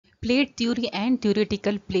Plate theory and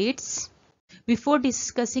theoretical plates. Before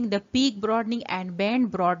discussing the peak broadening and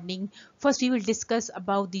band broadening, first we will discuss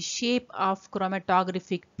about the shape of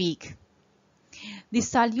chromatographic peak. The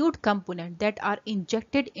solute components that are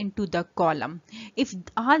injected into the column. If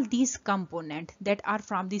all these components that are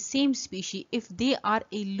from the same species, if they are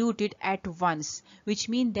eluted at once, which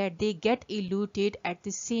means that they get eluted at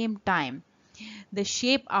the same time, the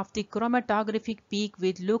shape of the chromatographic peak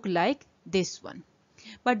will look like this one.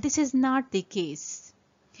 But this is not the case.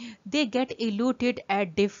 They get eluted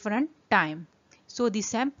at different time. So the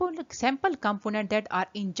sample component that are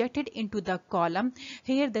injected into the column,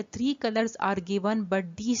 here the three colors are given,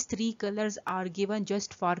 but these three colors are given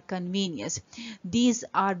just for convenience. These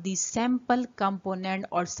are the sample component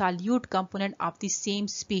or solute component of the same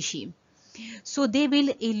species. So they will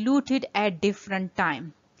eluted at different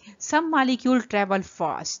time. Some molecule travel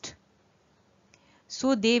fast,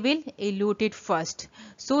 so they will elute it first.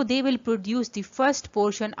 So they will produce the first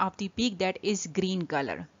portion of the peak, that is green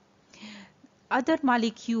color. Other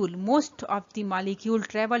molecule, most of the molecule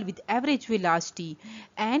travel with average velocity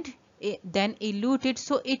and then elute it,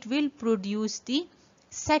 so it will produce the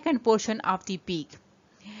second portion of the peak.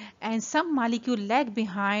 And some molecule lag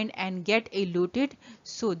behind and get eluted,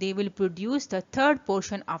 so they will produce the third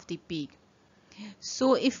portion of the peak.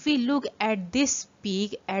 So if we look at this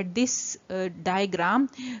peak, at this diagram,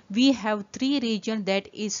 we have three regions, that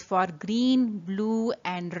is for green, blue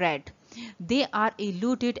and red. They are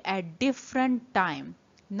eluted at different time,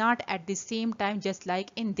 not at the same time, just like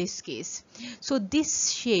in this case. So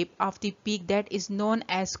this shape of the peak, that is known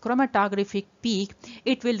as chromatographic peak,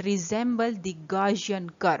 it will resemble the Gaussian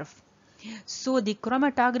curve. So the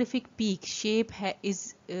chromatographic peak shape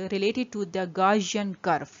is related to the Gaussian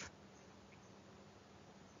curve.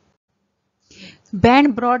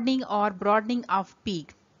 Band broadening or broadening of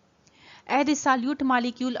peak. As the solute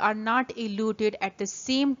molecule are not eluted at the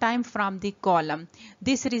same time from the column,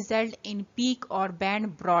 this results in peak or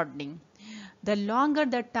band broadening. The longer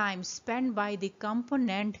the time spent by the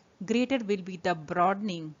component, greater will be the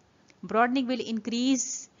broadening. Broadening will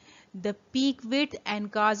increase the peak width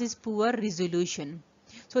and causes poor resolution.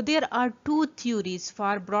 So there are two theories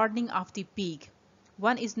for broadening of the peak.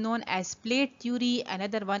 One is known as plate theory,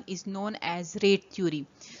 another one is known as rate theory.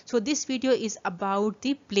 So this video is about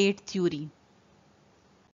the plate theory.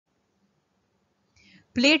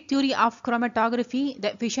 Plate theory of chromatography.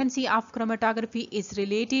 The efficiency of chromatography is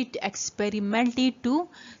related experimentally to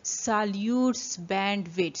solute's band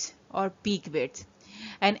width or peak width.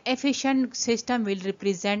 An efficient system will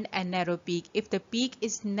represent a narrow peak. If the peak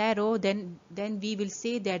is narrow, then we will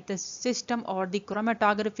say that the system or the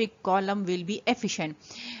chromatographic column will be efficient.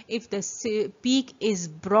 If the peak is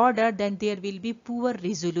broader, then there will be poor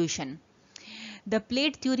resolution. The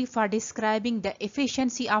plate theory for describing the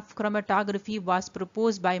efficiency of chromatography was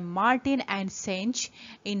proposed by Martin and Sench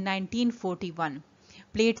in 1941.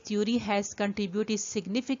 Plate theory has contributed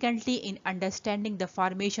significantly in understanding the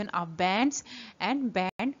formation of bands and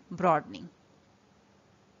band broadening.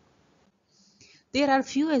 There are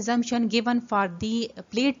few assumptions given for the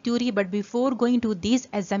plate theory, but before going to these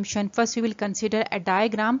assumptions, first we will consider a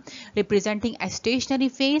diagram representing a stationary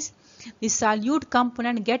phase. The solute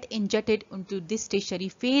component get injected into this stationary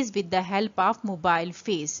phase with the help of mobile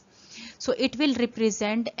phase. So it will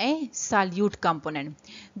represent a solute component.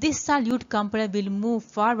 This solute component will move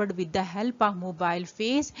forward with the help of mobile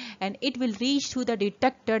phase, and it will reach to the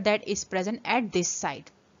detector that is present at this side.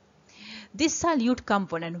 This solute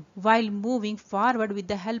component, while moving forward with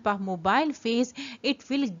the help of mobile phase, it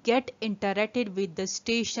will get interacted with the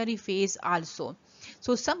stationary phase also.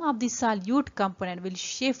 So some of the solute component will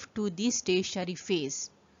shift to the stationary phase.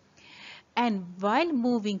 And while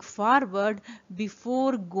moving forward,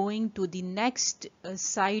 before going to the next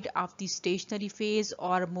side of the stationary phase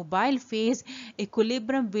or mobile phase,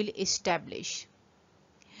 equilibrium will establish.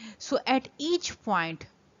 So at each point,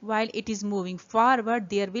 while it is moving forward,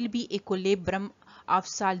 there will be equilibrium of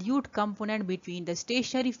solute component between the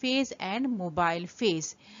stationary phase and mobile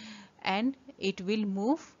phase, and it will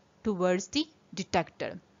move towards the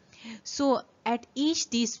detector. So at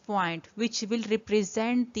each these point, which will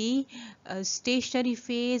represent the stationary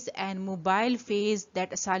phase and mobile phase,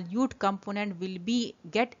 that solute component will be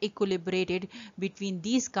get equilibrated between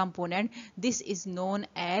these components. This is known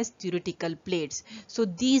as theoretical plates. So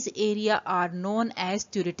these area are known as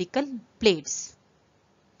theoretical plates.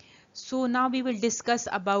 So now we will discuss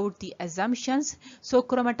about the assumptions. So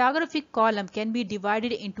chromatographic column can be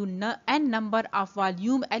divided into n number of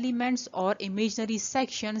volume elements or imaginary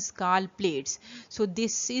sections called plates. So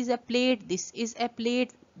this is a plate, this is a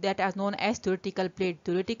plate, that are known as theoretical plate.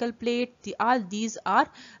 Theoretical plate, all these are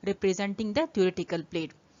representing the theoretical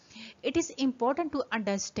plate. It is important to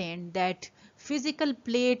understand that physical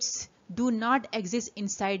plates do not exist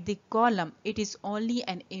inside the column. It is only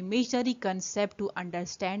an imaginary concept to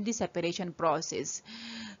understand the separation process.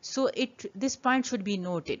 So this point should be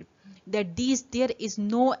noted that there is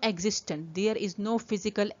no existence, there is no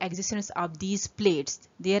physical existence of these plates.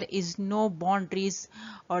 There is no boundaries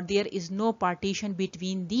or there is no partition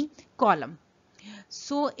between the column.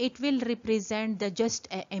 So it will represent the just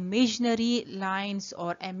imaginary lines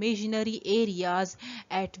or imaginary areas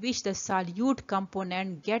at which the solute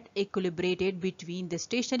component get equilibrated between the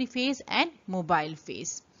stationary phase and mobile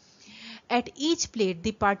phase. At each plate,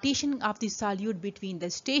 the partition of the solute between the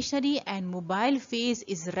stationary and mobile phase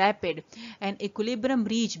is rapid and equilibrium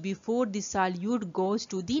reached before the solute goes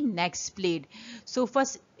to the next plate. So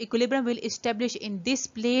first equilibrium will establish in this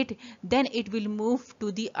plate, then it will move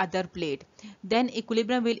to the other plate. Then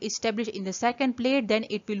equilibrium will establish in the second plate, then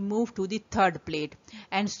it will move to the third plate,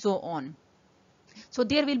 and so on. So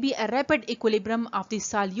there will be a rapid equilibrium of the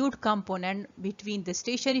solute component between the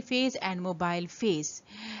stationary phase and mobile phase.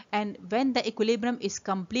 And when the equilibrium is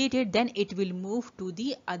completed, then it will move to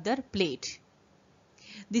the other plate.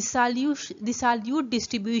 The solute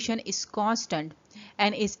distribution is constant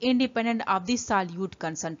and is independent of the solute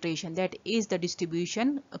concentration. That is the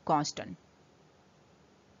distribution constant.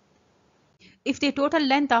 If the total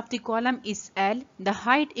length of the column is L, the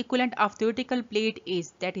height equivalent of theoretical plate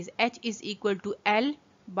is, that is H is equal to L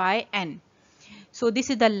by N. So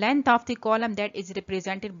this is the length of the column that is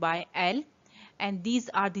represented by L, and these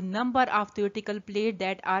are the number of theoretical plate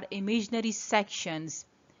that are imaginary sections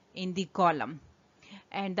in the column.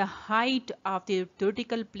 And the height of the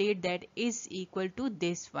theoretical plate that is equal to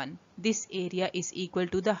this one. This area is equal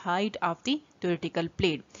to the height of the theoretical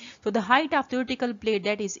plate. So the height of theoretical plate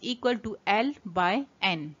that is equal to L by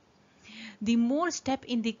N. The more step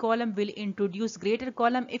in the column will introduce greater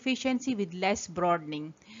column efficiency with less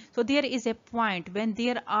broadening. So there is a point when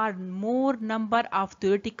there are more number of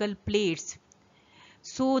theoretical plates,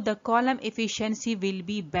 so the column efficiency will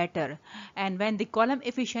be better, and when the column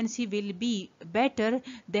efficiency will be better,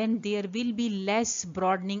 then there will be less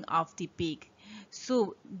broadening of the peak.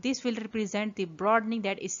 So this will represent the broadening,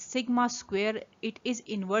 that is sigma square. It is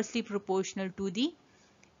inversely proportional to the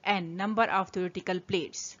n number of theoretical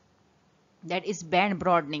plates, that is band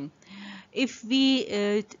broadening. If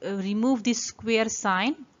we remove this square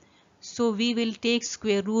sign, so we will take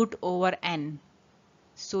square root over n.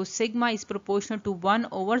 So sigma is proportional to 1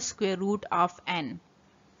 over square root of n,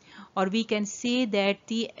 or we can say that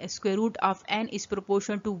the square root of n is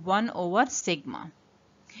proportional to 1 over sigma,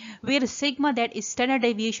 where sigma, that is standard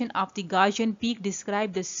deviation of the Gaussian peak,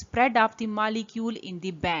 describe the spread of the molecule in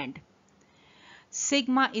the band.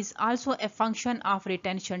 Sigma is also a function of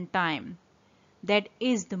retention time, that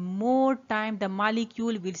is the more time the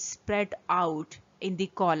molecule will spread out in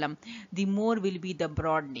the column, the more will be the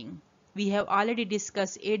broadening. We have already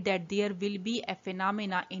discussed it, that there will be a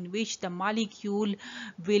phenomena in which the molecule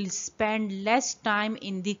will spend less time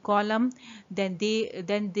in the column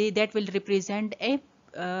that will represent a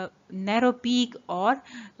narrow peak or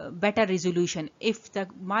better resolution. If the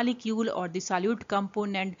molecule or the solute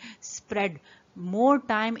component spread more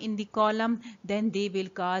time in the column, then they will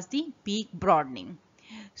cause the peak broadening.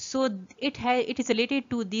 So it is related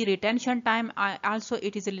to the retention time, also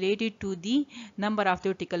it is related to the number of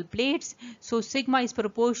theoretical plates. So sigma is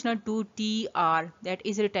proportional to TR, that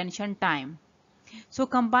is retention time. So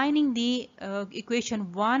combining the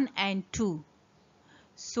equation 1 and 2,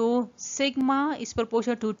 so sigma is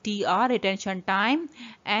proportional to TR, retention time,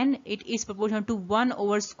 and it is proportional to 1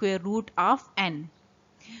 over square root of n.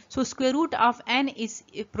 So square root of n is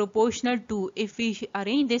proportional to, if we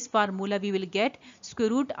arrange this formula, we will get square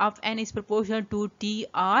root of n is proportional to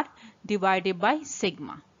TR divided by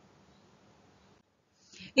sigma.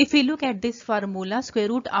 If we look at this formula, square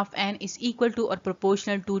root of n is equal to or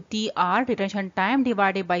proportional to TR, retention time,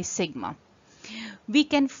 divided by sigma. We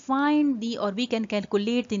can find we can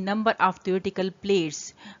calculate the number of theoretical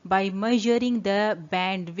plates by measuring the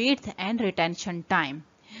bandwidth and retention time.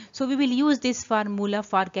 So we will use this formula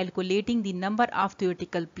for calculating the number of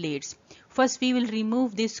theoretical plates. First we will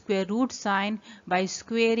remove this square root sign by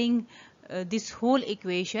squaring this whole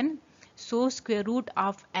equation. So square root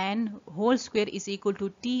of n whole square is equal to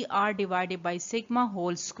TR divided by sigma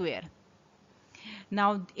whole square.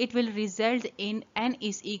 Now it will result in n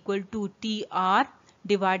is equal to TR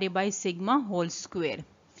divided by sigma whole square.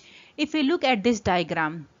 If we look at this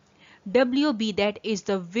diagram, WB, that is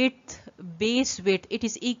the width, base width, it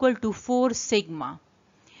is equal to 4 sigma.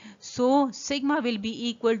 So sigma will be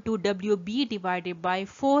equal to WB divided by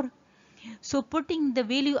 4. So putting the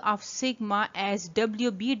value of sigma as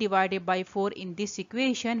WB divided by 4 in this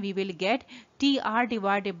equation, we will get TR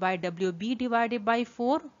divided by WB divided by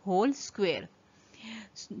 4 whole square.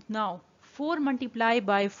 Now 4 multiplied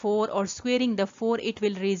by 4 or squaring the 4, it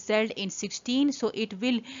will result in 16. So it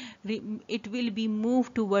will be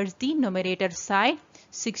moved towards the numerator side.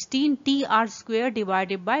 16 TR square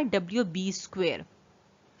divided by WB square.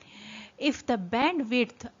 If the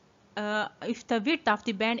width of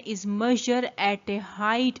the band is measured at a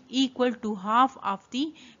height equal to half of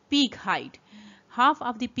the peak height,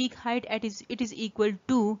 it is equal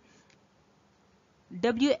to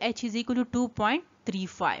WH is equal to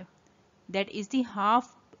 2.35. That is the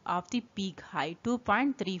half of the peak height,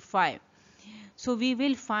 2.35. So we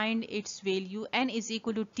will find its value. N is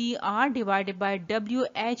equal to TR divided by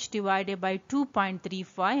WH divided by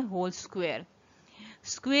 2.35 whole square.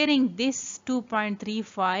 Squaring this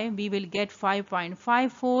 2.35, we will get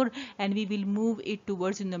 5.54 and we will move it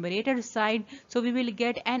towards the numerator side. So we will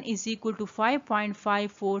get N is equal to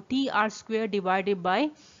 5.54 TR square divided by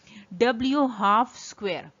W half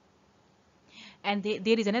square. And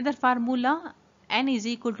there is another formula. N is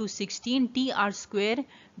equal to 16 TR square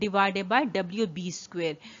divided by WB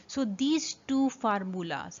square. So these two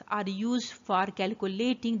formulas are used for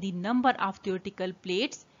calculating the number of theoretical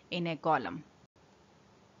plates in a column.